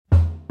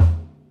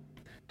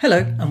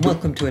Hello and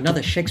welcome to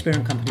another Shakespeare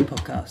and Company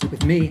podcast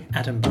with me,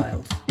 Adam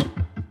Biles.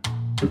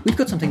 We've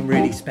got something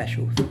really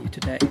special for you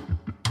today.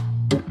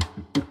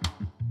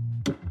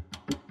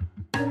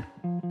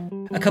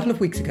 A couple of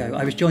weeks ago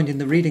I was joined in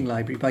the reading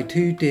library by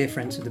two dear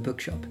friends of the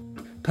bookshop,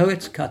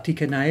 poets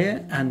Kartika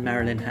Nair and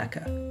Marilyn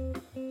Hacker.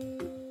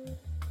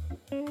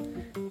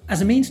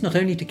 As a means not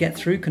only to get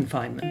through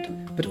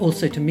confinement, but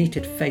also to meet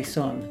it face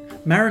on,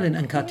 Marilyn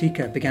and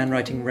Kartika began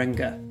writing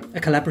renga, a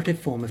collaborative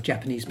form of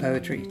Japanese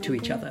poetry, to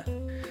each other,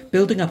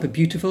 building up a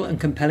beautiful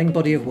and compelling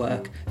body of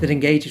work that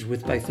engages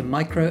with both the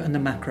micro and the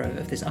macro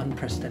of this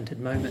unprecedented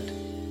moment.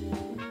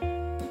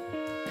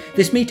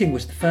 This meeting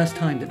was the first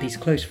time that these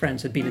close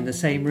friends had been in the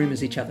same room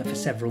as each other for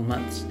several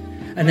months,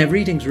 and their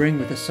readings ring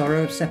with the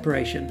sorrow of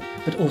separation,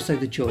 but also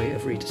the joy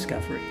of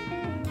rediscovery.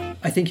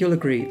 I think you'll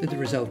agree that the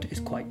result is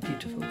quite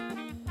beautiful.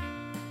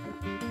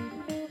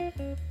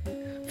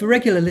 For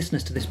regular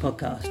listeners to this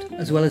podcast,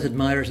 as well as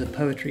admirers of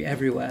poetry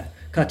everywhere,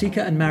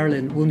 Kartika and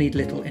Marilyn will need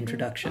little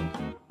introduction.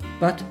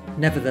 But,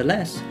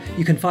 nevertheless,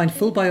 you can find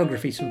full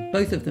biographies from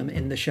both of them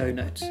in the show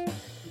notes.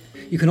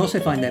 You can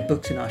also find their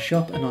books in our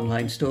shop and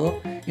online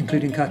store,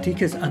 including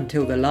Kartika's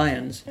Until the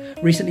Lions,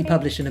 recently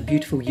published in a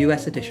beautiful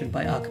US edition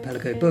by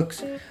Archipelago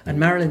Books, and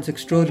Marilyn's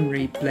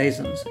extraordinary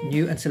Blazons,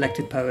 New and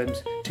Selected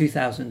Poems,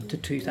 2000 to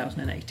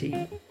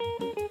 2018.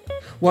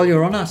 While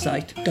you're on our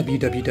site,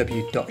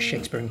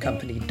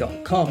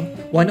 www.shakespeareandcompany.com,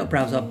 why not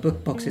browse our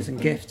book boxes and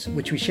gifts,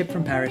 which we ship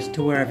from Paris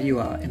to wherever you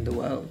are in the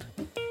world.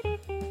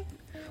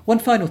 One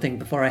final thing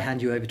before I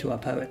hand you over to our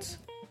poets.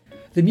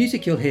 The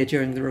music you'll hear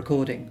during the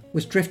recording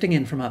was drifting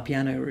in from our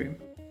piano room.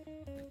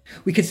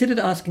 We considered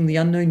asking the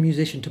unknown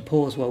musician to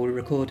pause while we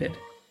recorded,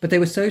 but they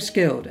were so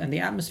skilled and the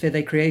atmosphere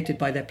they created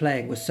by their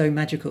playing was so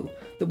magical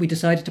that we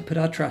decided to put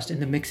our trust in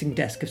the mixing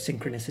desk of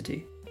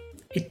synchronicity.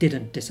 It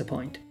didn't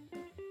disappoint.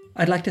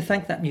 I'd like to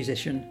thank that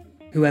musician,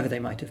 whoever they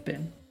might have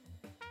been.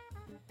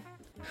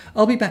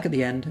 I'll be back at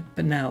the end,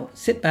 but now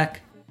sit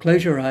back,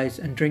 close your eyes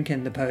and drink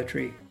in the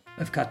poetry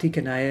of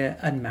Kartika Nair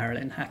and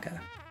Marilyn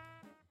Hacker.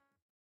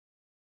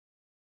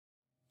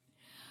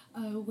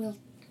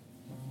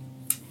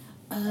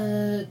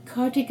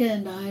 Kartika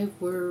and I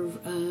were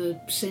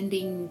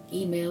sending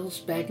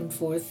emails back and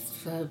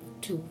forth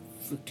to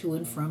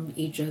and from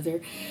each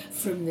other,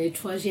 from the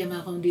 3e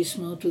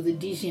arrondissement to the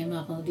 10e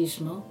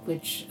arrondissement,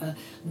 which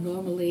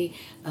normally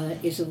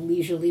is a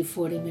leisurely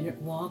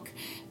 40-minute walk,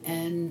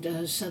 and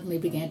suddenly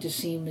began to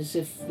seem as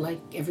if,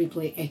 like every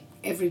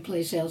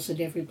place else,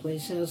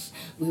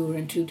 we were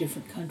in two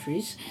different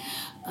countries.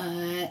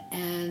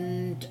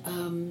 And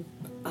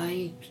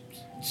I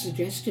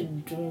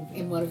suggested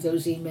in one of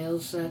those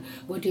emails,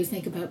 what do you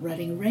think about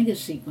writing a renga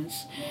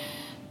sequence?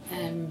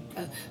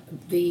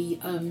 The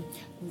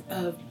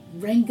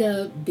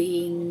renga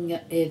being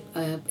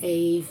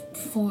a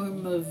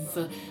form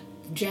of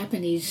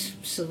Japanese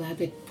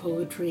syllabic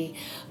poetry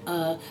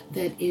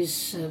that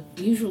is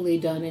usually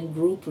done in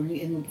group or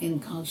in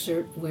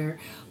concert, where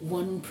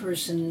one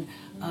person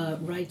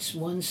writes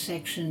one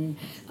section.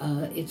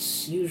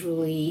 It's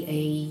usually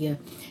a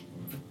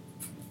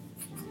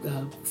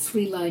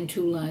 3-line,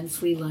 2-line,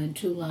 3-line,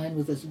 2-line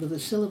with a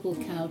syllable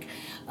count,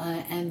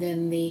 and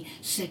then the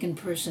second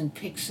person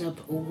picks up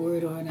a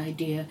word or an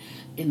idea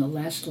in the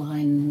last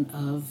line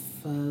of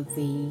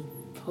the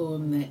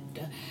poem that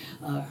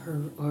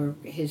her or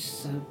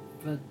his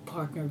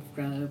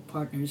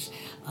partners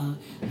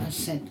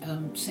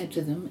sent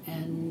to them,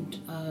 and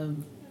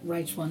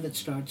writes one that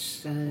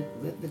starts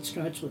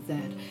with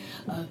that.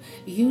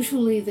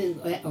 Usually,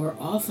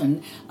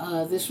 often,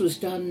 this was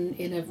done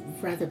in a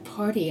rather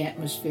party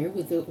atmosphere,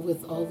 with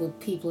all the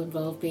people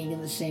involved being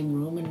in the same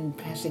room and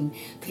passing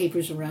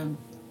papers around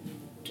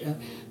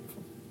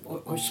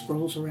or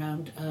scrolls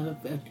around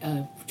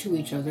to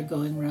each other,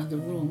 going around the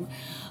room.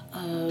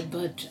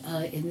 But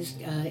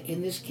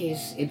in this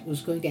case, it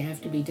was going to have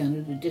to be done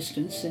at a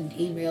distance, and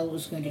email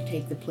was going to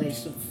take the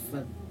place of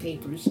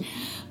papers.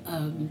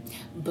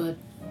 But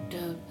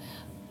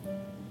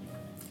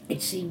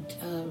it seemed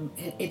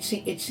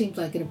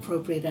like an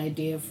appropriate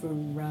idea for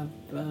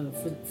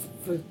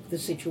the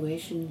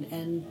situation,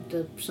 and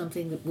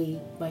something that we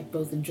might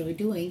both enjoy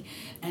doing.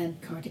 And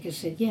Kartika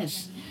said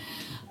yes.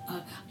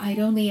 I'd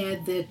only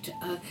add that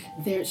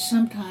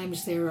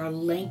sometimes there are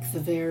length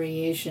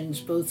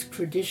variations, both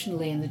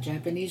traditionally in the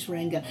Japanese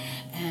renga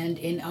and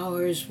in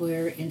ours,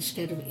 where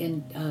instead of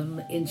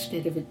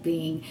it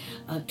being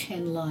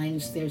 10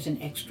 lines, there's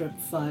an extra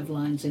 5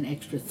 lines, an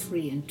extra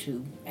 3 and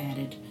 2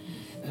 added,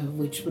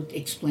 which would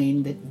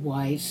explain that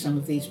why some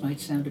of these might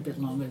sound a bit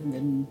longer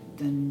than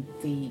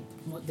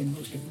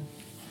most of them.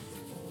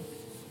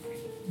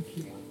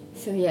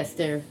 So yes,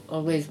 there are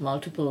always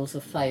multiples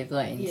of 5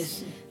 lines,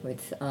 yes,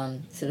 with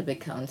syllabic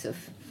counts of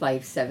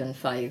 5, 7,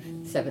 5,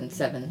 7,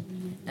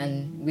 7,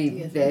 and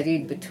we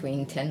varied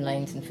between 10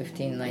 lines and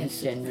 15 lines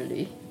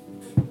generally.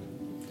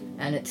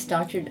 And it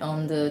started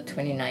on the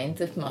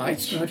 29th of It March.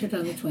 started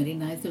on the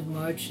 29th of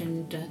March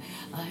and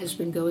has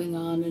been going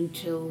on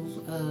until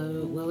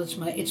well, it's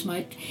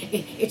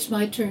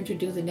my turn to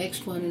do the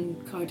next one,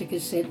 and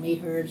Kartika sent me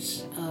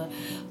hers.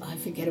 I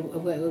forget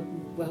whether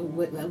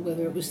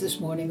it was this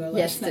morning or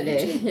last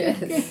Yesterday, night.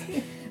 yes.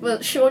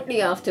 Well,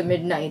 shortly after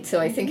midnight, so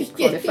I think it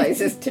qualifies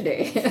as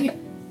today. All right.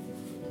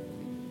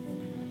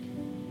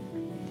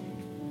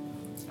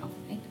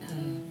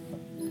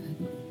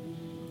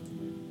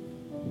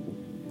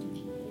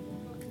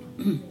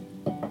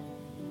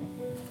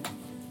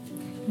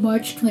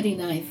 March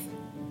 29th.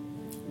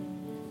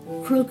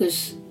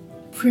 Crocus,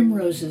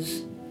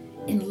 primroses,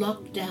 in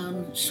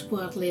lockdown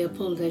squat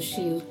Leopold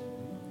Achille,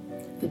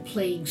 the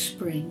plague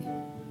spring.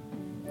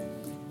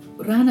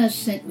 Rana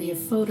sent me a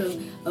photo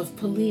of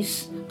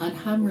police on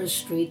Hamra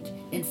Street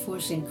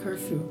enforcing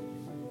curfew.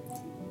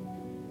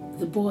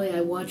 The boy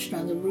I watched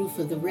on the roof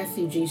of the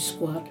refugee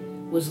squat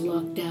was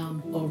locked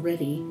down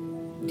already,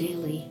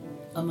 daily,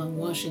 among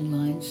washing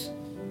lines.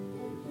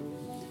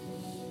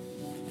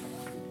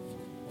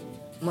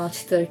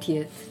 March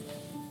 30th.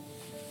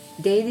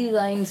 Daily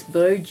lines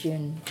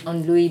burgeon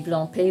on Louis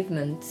Blanc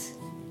pavements,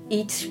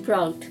 each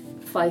sprout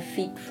 5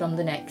 feet from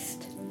the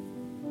next.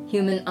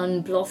 Human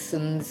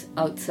unblossoms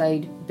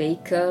outside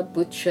baker,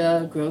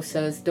 butcher,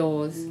 grocer's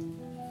doors.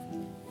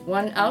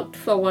 One out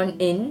for one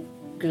in,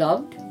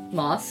 gloved,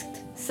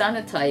 masked,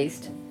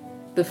 sanitized,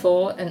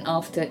 before and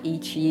after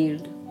each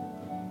yield.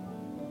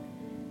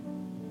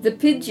 The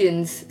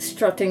pigeons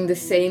strutting the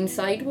same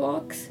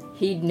sidewalks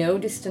heed no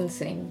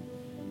distancing.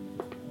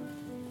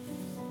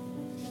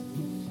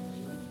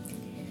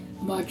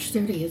 March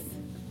 30th.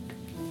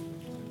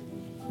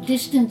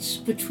 Distance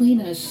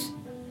between us,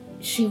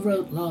 she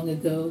wrote long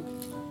ago,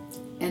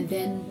 and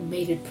then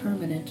made it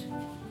permanent.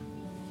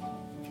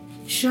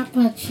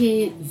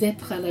 Charpentier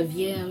vêpres à la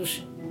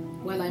Vierge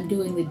while I'm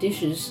doing the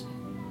dishes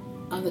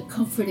on the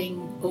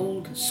comforting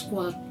old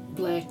squat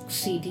black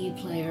CD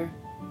player.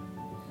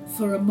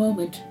 For a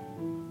moment,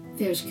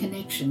 there's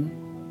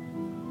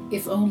connection,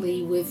 if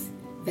only with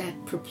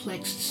that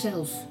perplexed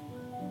self,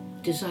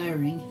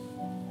 desiring.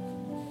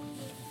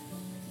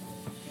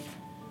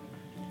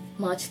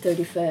 March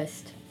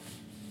 31st.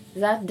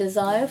 That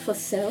desire for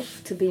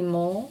self to be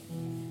more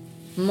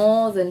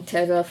than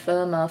terra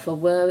firma for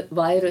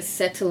virus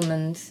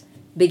settlements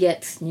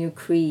begets new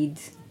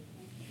creeds.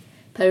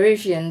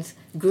 Parisians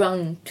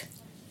grunt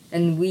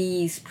and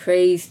wheeze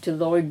praise to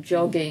Lord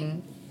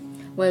Jogging,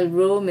 while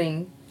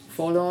roaming,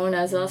 forlorn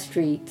as our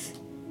streets.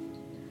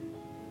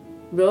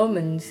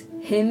 Romans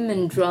hymn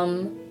and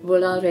drum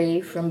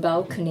volare from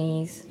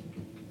balconies.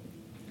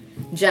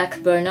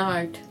 Jack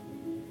Bernard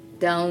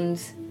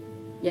downs,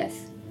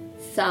 yes,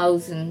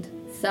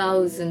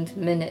 thousand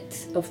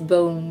minutes of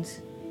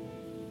bones,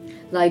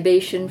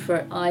 libation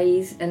for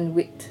eyes and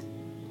wit,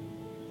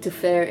 to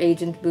fair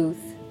Agent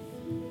Booth.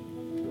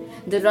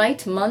 The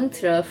right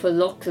mantra for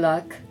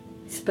Lochlac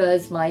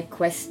spurs my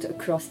quest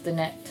across the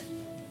net.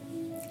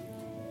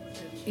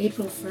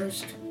 April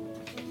 1st.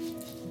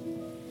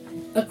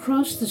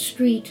 Across the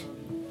street,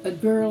 a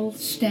girl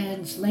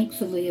stands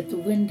lengthily at the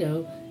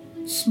window,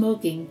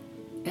 smoking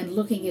and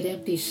looking at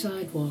empty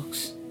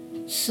sidewalks,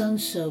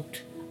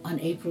 sun-soaked on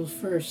April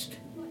 1st.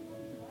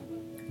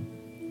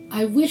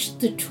 I wished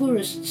the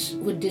tourists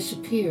would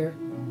disappear.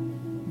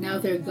 Now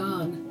they're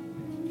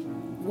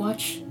gone.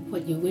 Watch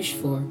what you wish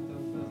for.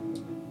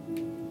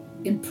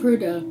 In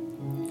Purda,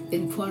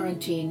 in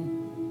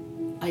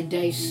quarantine, I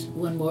dice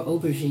one more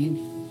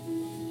aubergine.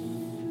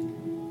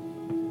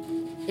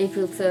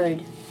 April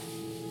 3rd.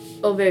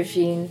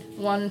 Aubergine,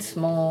 one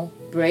small,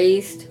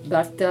 braised,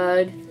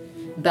 buttered,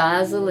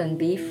 basil and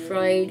beef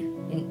fried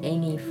in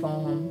any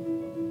form.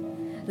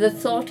 The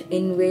thought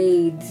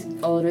invades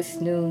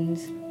August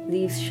noons,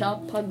 leaves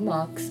sharp pug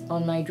marks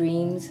on my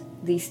dreams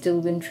these still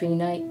wintry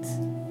nights.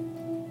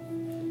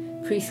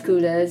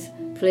 Preschoolers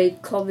play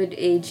COVID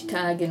age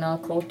tag in our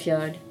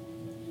courtyard,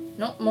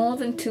 not more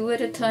than 2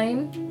 at a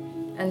time,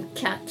 and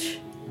catch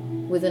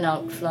with an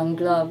outflung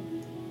glove.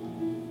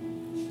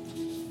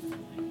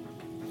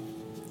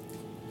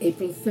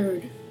 April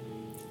 3rd.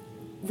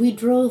 We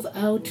drove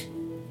out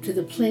to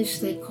the place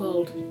they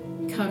called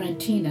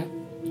Karantina,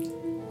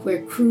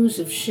 where crews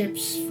of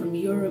ships from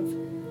Europe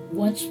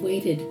once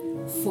waited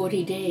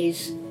 40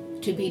 days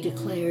to be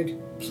declared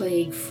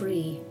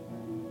plague-free.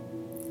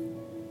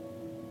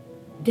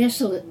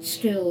 Desolate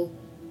still,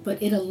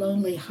 but in a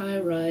lonely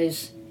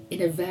high-rise,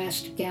 in a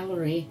vast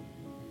gallery,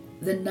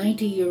 the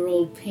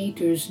 90-year-old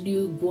painter's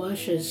new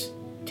gouaches,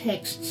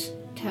 texts,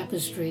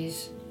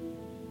 tapestries.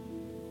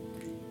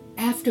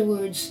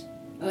 Afterwards,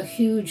 a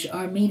huge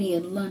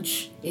Armenian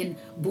lunch in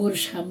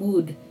Burj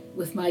Hamud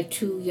with my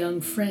 2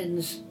 young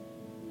friends,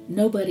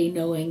 nobody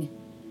knowing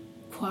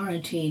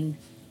quarantine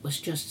was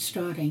just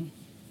starting.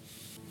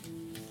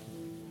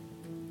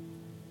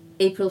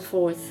 April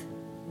 4th.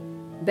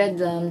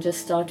 Bedlam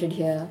just started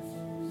here.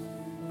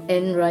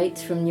 N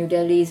writes from New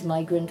Delhi's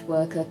migrant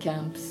worker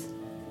camps.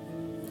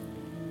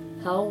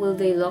 How will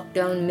they lock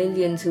down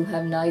millions who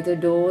have neither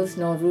doors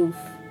nor roof?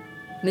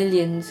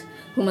 millions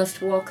who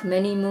must walk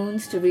many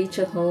moons to reach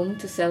a home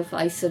to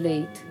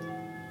self-isolate.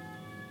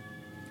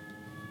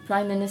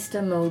 Prime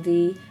Minister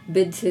Modi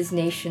bids his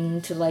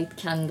nation to light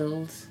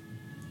candles.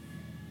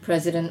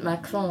 President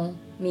Macron,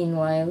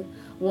 meanwhile,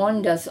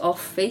 warned us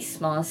off face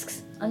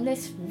masks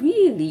unless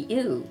really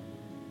ill.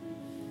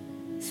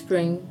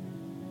 Spring,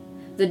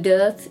 the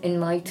dearth in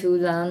my two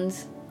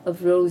lands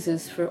of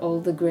roses for all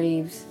the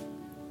graves.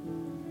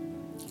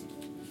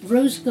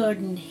 Rose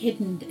garden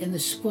hidden in the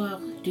Square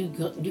du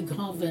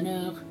Grand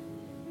Veneur.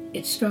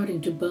 It's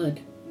starting to bud,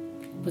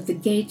 but the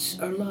gates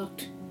are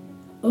locked.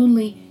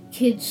 Only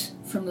kids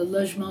from the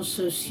logements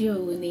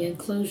sociaux in the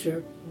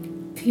enclosure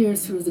peer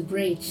through the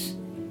grates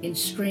in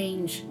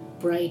strange,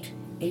 bright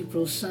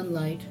April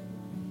sunlight.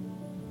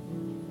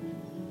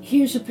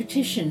 Here's a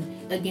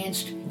petition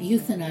against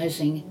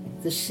euthanizing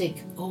the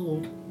sick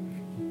old.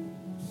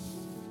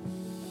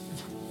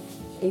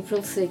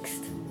 April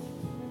 6th.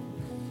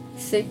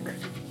 Sick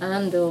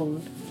and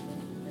old.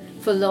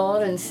 For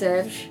Laure and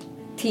Serge,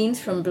 teens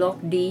from Block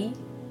D,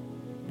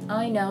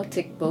 I now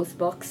tick both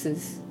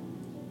boxes.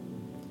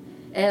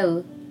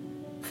 Elle,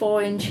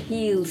 4-inch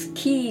heels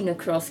keen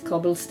across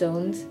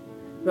cobblestones,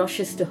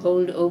 rushes to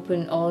hold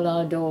open all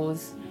our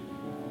doors.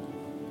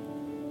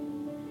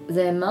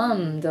 Their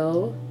mum,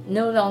 though,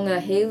 no longer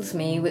hails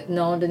me with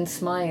nod and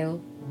smile.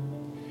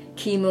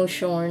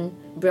 Chemo-shorn,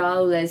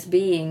 browless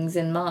beings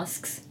in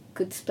masks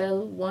could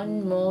spell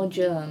one more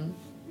germ.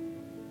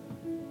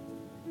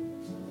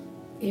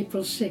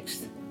 April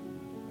 6th.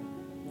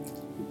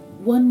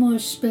 One more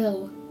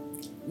spell,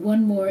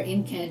 one more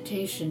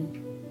incantation.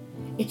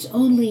 It's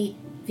only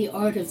the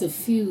art of the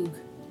fugue,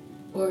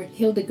 or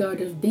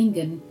Hildegard of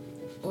Bingen,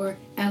 or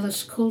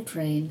Alice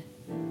Coltrane.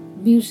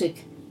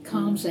 Music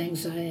calms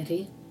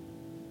anxiety.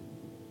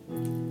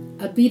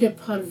 Abida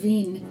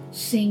Parveen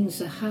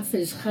sings a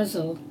Hafiz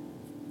Ghazal,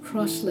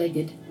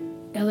 cross-legged,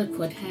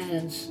 eloquent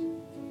hands.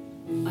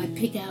 I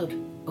pick out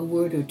a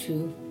word or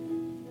two.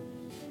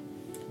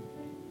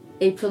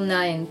 April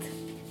 9th.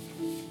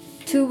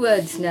 2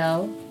 words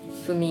now,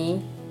 for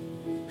me.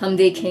 Hum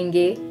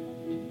dekhenge.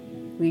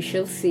 We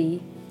shall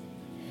see.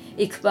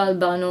 Iqbal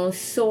Bano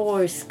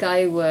soars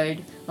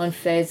skyward on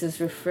Fez's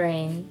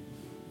refrain,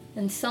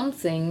 and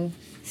something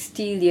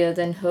steelier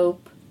than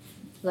hope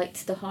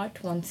lights the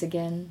heart once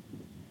again.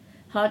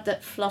 Heart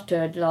that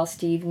fluttered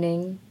last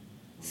evening,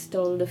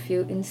 stalled a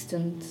few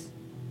instants.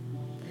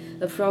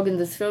 A frog in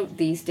the throat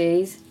these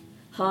days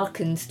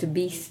hearkens to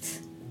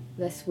beasts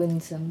less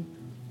winsome.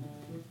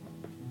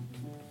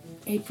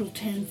 April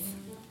 10th.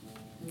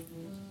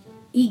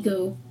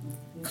 Ego,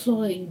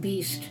 clawing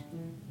beast,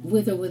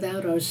 with or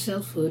without our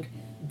selfhood,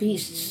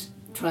 beasts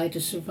try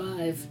to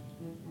survive,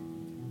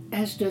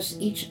 as does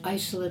each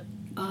isolate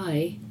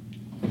I,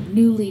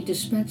 newly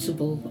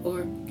dispensable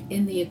or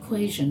in the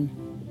equation.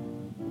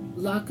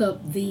 Lock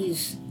up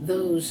these,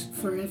 those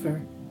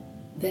forever,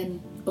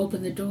 then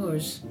open the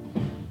doors.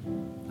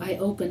 I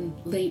open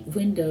late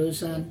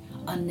windows on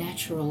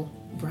unnatural,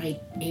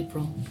 bright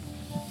April.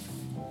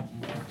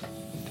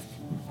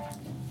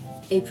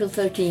 April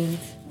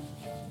 13th.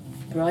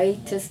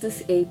 Bright as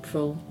this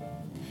April.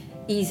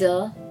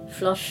 Isa,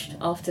 flushed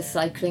after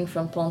cycling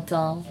from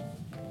Pontin,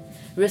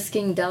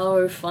 risking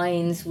dour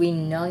fines we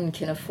none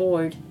can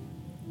afford,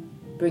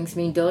 brings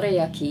me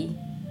dorayaki,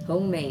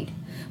 homemade,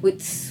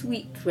 with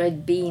sweet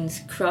red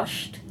beans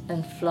crushed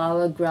and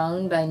flour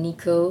ground by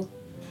Nico,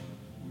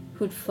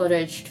 who'd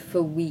foraged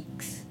for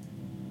weeks.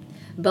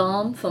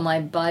 Balm for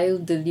my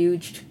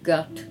bile-deluged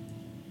gut,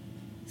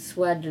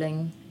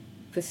 swaddling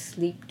for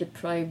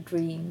sleep-deprived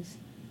dreams.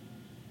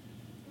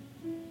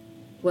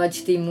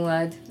 Wajdi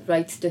Mouad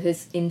writes to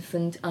his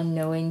infant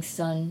unknowing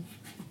son,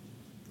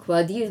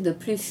 Quoi dire de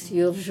plus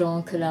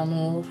urgent que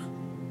l'amour?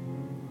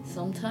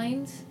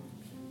 Sometimes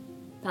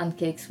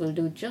pancakes will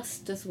do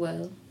just as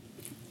well.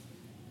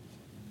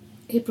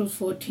 April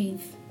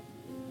 14th.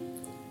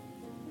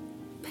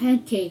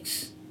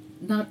 Pancakes,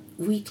 not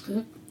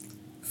huîtres,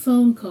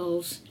 phone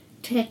calls,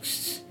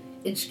 texts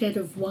instead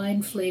of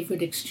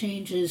wine-flavored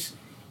exchanges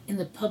in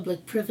the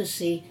public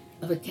privacy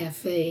of a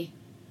cafe.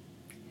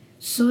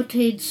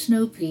 Sautéed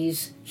snow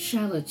peas,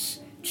 shallots,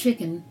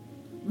 chicken,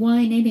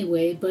 wine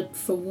anyway, but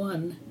for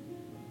one.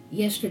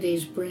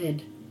 Yesterday's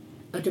bread,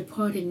 a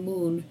departing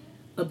moon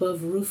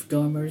above roof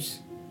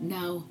dormers,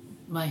 now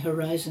my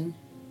horizon.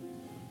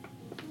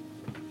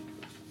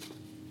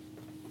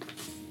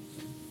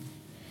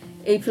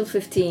 April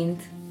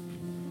 15th.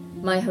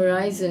 My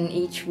horizon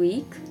each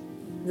week,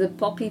 the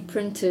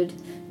poppy-printed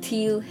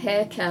teal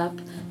hair cap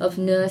of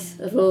Nurse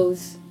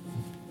Rose.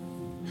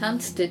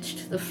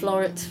 Hand-stitched the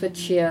florets for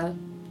cheer,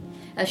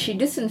 as she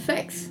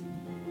disinfects,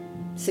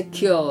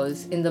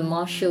 secures in the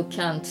Marshall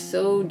cant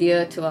so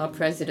dear to our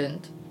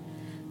president,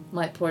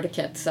 my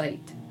Porticat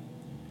site.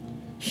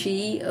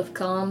 She of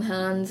calm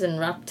hands and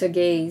raptor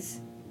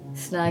gaze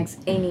snags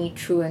any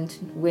truant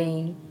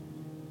wane.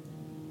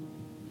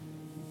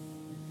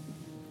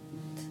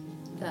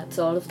 That's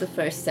all of the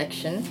first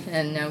section,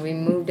 and now we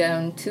move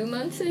down 2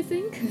 months, I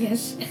think.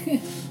 Yes.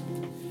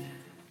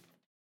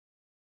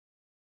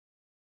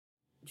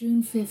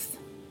 June 5th.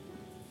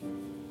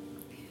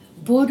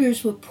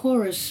 Borders were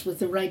porous with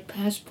the right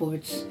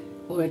passports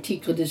or a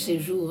titre de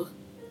séjour.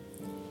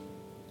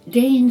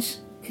 Danes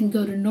can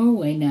go to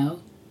Norway now,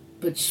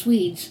 but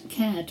Swedes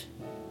can't.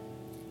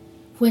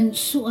 When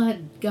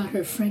Suad got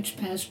her French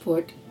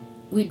passport,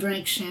 we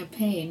drank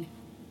champagne.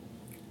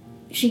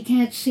 She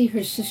can't see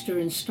her sister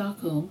in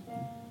Stockholm.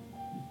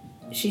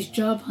 She's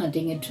job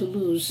hunting in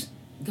Toulouse,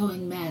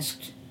 going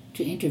masked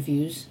to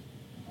interviews.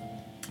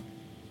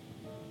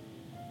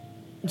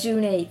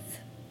 June 8th.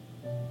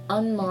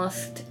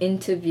 Unmasked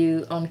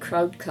interview on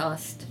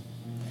Crowdcast.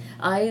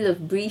 Isle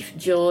of brief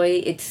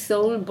joy, its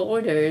sole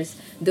borders,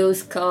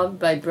 those carved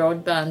by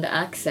broadband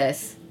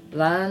access,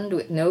 land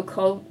with no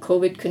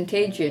COVID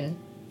contagion.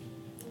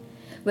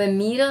 When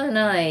Mira and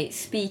I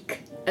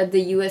speak at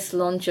the US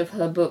launch of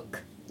her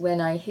book, When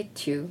I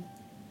Hit You,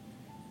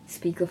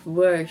 speak of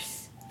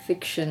worse,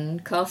 fiction,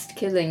 caste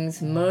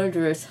killings,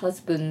 murderous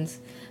husbands,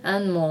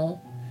 and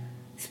more,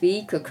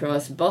 speak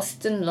across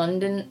Boston,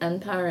 London,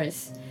 and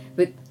Paris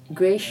with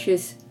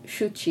gracious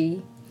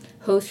Shuchi,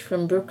 host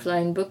from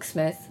Brookline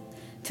Booksmith,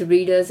 to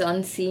readers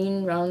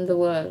unseen round the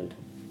world.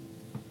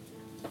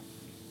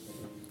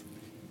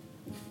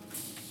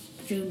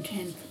 June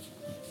 10th.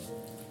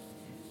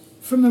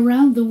 From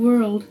around the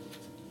world,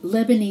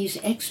 Lebanese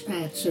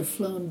expats are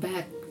flown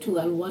back to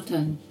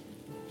Al-Watan,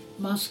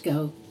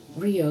 Moscow,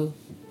 Rio,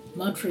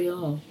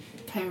 Montreal,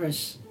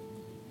 Paris,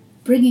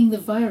 bringing the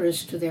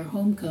virus to their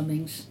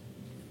homecomings.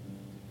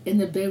 In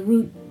the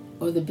Beirut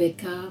or the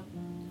Bekaa,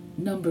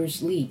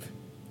 numbers leap.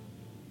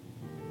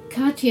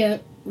 Katya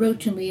wrote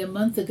to me a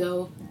month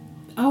ago,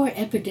 "Our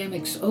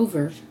epidemic's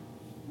over."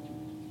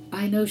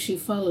 I know she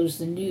follows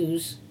the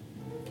news.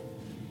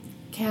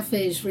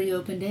 Cafes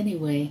reopened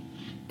anyway,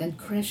 and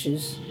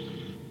creches.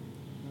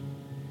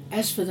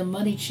 As for the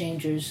money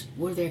changers,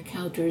 were their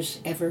counters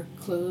ever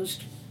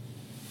closed?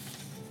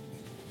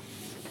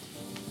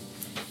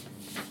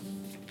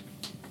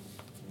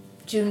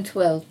 June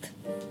 12th.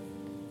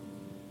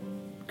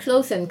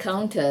 Close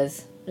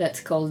encounters, let's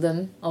call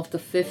them, of the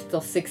fifth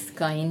or sixth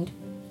kind.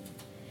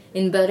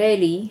 In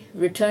Bareilly,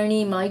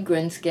 returnee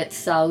migrants get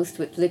soused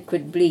with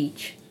liquid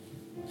bleach.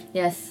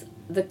 Yes,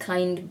 the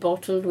kind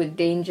bottled with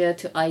danger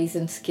to eyes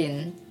and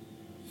skin,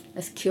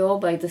 as cure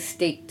by the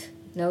state,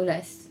 no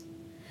less,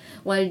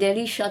 while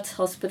Delhi shuts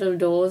hospital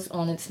doors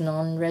on its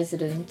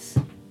non-residents.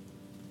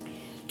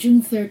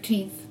 June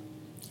 13th.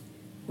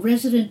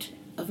 Resident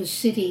of a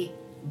city,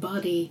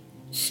 body,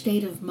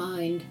 state of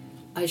mind,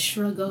 I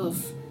shrug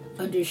off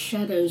under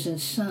shadows and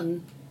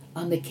sun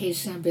on the Quai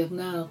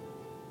Saint-Bernard.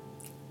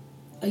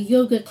 A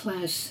yoga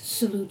class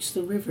salutes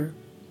the river.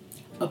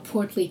 A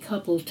portly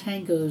couple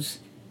tangos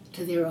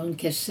to their own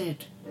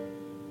cassette.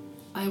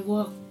 I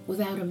walk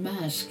without a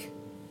mask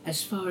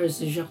as far as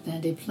the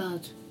Jardin des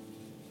Plantes.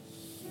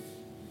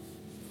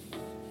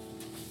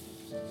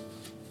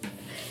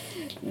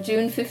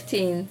 June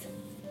 15th.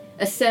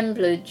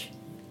 Assemblage,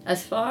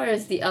 as far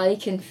as the eye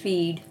can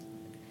feed.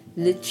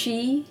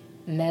 Lychee,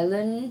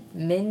 melon,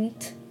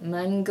 mint,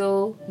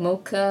 mango,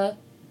 mocha,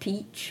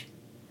 peach.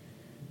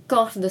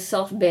 Carte de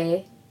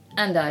sorbet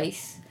and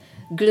ice,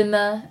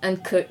 glimmer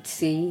and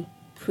curtsy,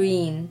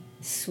 preen,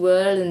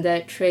 swirl in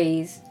their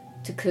trays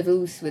to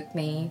carouse with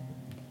me.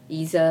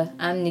 Isa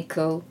and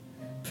Nico,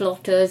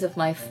 plotters of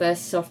my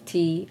first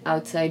sortie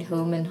outside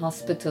home and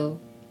hospital.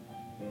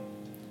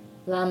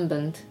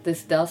 Lambent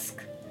this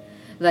dusk,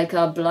 like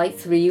our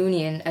blithe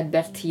reunion at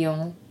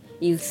Bertillon,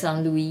 Ile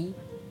Saint-Louis,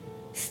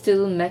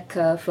 still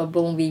Mecca for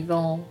bon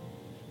vivants,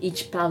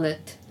 each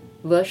palate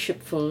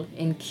worshipful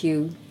in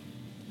queue.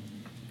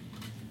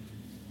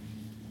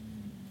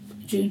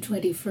 June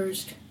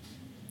 21st.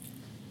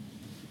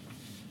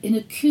 In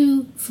a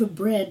queue for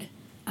bread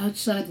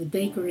outside the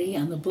bakery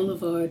on the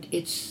boulevard,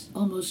 it's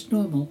almost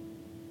normal.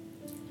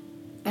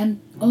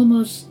 An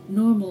almost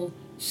normal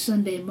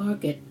Sunday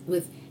market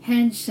with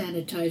hand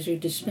sanitizer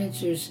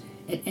dispensers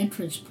at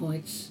entrance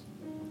points.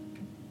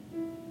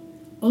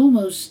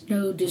 Almost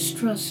no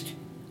distrust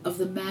of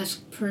the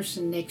masked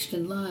person next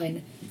in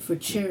line for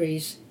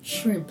cherries,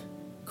 shrimp,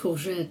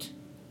 courgette,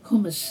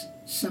 hummus,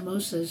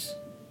 samosas.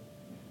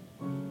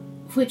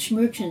 Which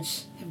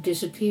merchants have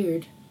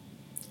disappeared?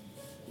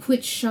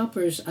 Which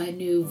shoppers I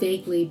knew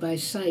vaguely by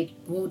sight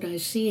won't I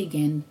see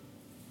again?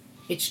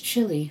 It's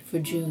chilly for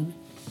June.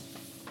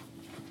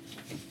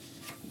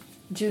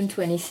 June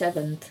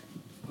 27th.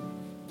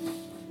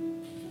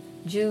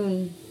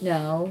 June,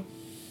 now,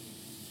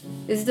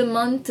 is the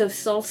month of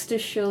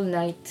solstitial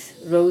night,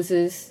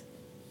 roses,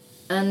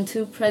 and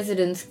two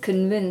presidents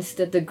convinced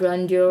at the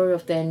grandeur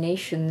of their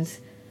nations,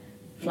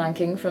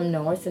 flanking from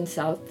north and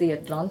south the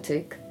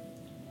Atlantic,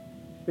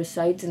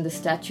 resides in the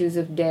statues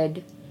of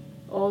dead,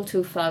 all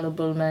too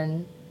fallible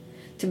men,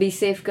 to be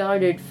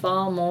safeguarded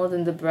far more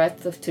than the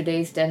breath of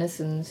today's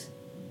denizens,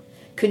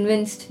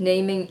 convinced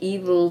naming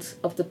evils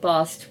of the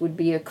past would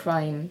be a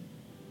crime.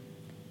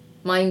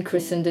 Mine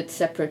christened it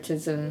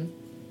separatism.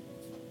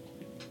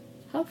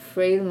 How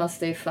frail must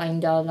they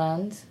find our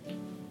lands?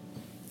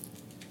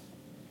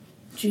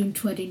 June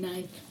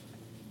 29th.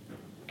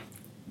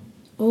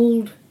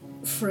 old,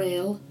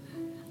 frail.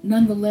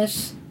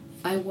 Nonetheless,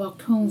 I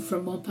walked home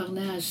from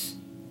Montparnasse,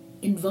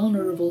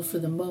 invulnerable for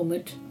the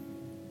moment,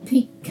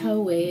 pink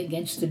cowway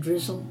against the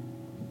drizzle.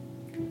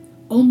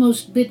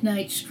 Almost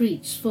midnight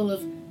streets full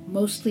of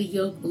mostly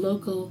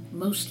local,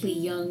 mostly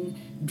young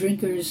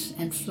drinkers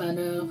and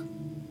flaneurs,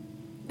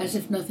 as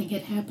if nothing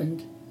had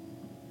happened.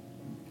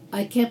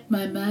 I kept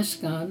my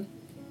mask on,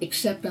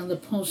 except on the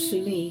Pont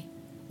Sully,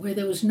 where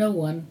there was no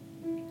one,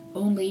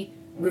 only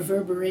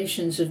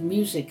reverberations of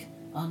music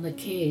on the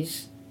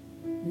quays.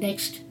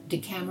 Next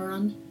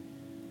Decameron,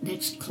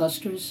 next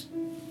clusters.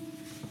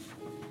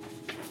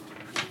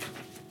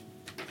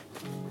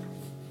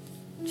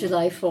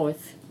 July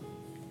 4th.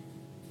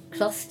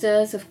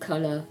 Clusters of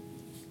colour.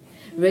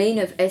 Rain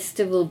of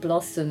estival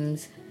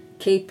blossoms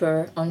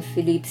caper on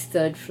Philippe's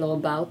third-floor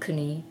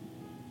balcony.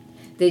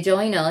 They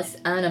join us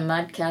and a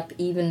madcap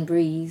even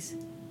breeze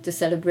to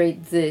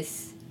celebrate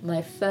this,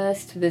 my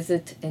first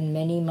visit in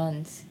many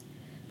months.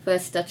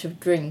 First touch of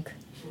drink,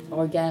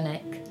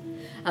 organic,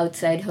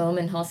 outside home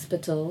and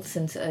hospital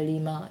since early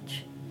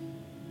March.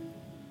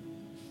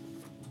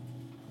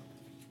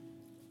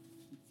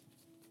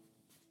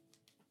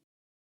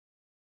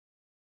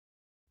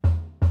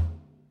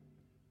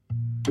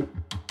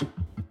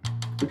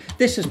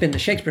 This has been the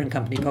Shakespeare &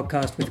 Company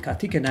podcast with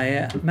Kartika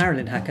Nair,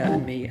 Marilyn Hacker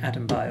and me,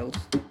 Adam Biles.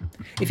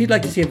 If you'd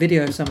like to see a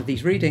video of some of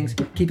these readings,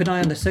 keep an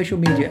eye on the social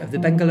media of the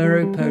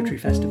Bengaluru Poetry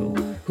Festival,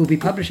 who'll be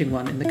publishing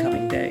one in the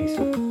coming days.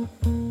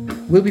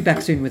 We'll be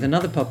back soon with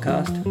another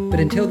podcast, but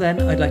until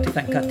then I'd like to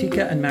thank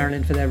Kartika and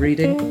Marilyn for their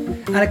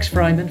reading, Alex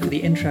Fryman for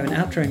the intro and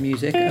outro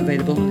music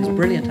available on his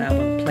brilliant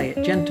album Play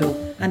It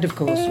Gentle, and of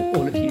course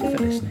all of you for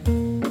listening.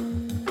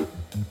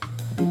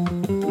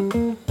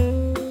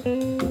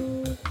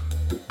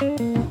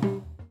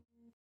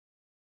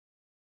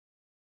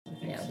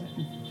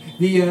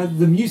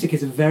 The music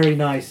is a very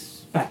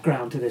nice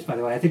background to this, by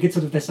the way. I think it's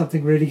sort of, there's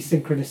something really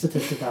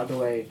synchronicitous about the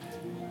way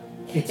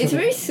it's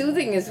very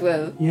soothing as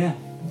well. Yeah,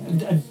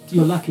 and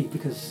you're lucky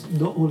because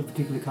not all of the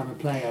people who come and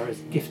play are as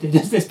gifted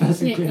as this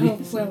person clearly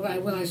is. I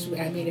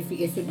mean, if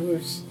it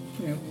were,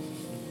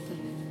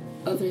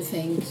 other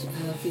things,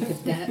 we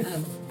could ask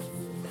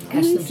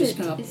them to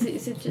stop.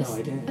 Is it just... No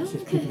idea. It's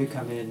just okay. people who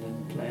come in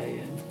and play.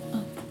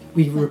 And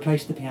we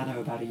replaced the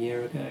piano about a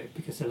year ago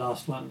because the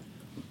last one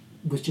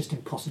was just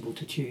impossible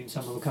to tune.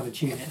 Someone would come and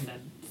tune it, and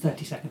then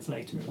 30 seconds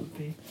later it would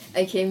be...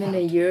 I came in a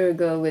year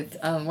ago with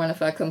one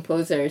of our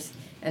composers,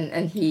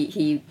 and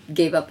he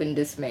gave up in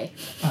dismay.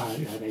 Oh,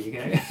 yeah, there you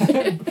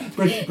go.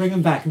 bring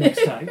them back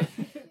next time.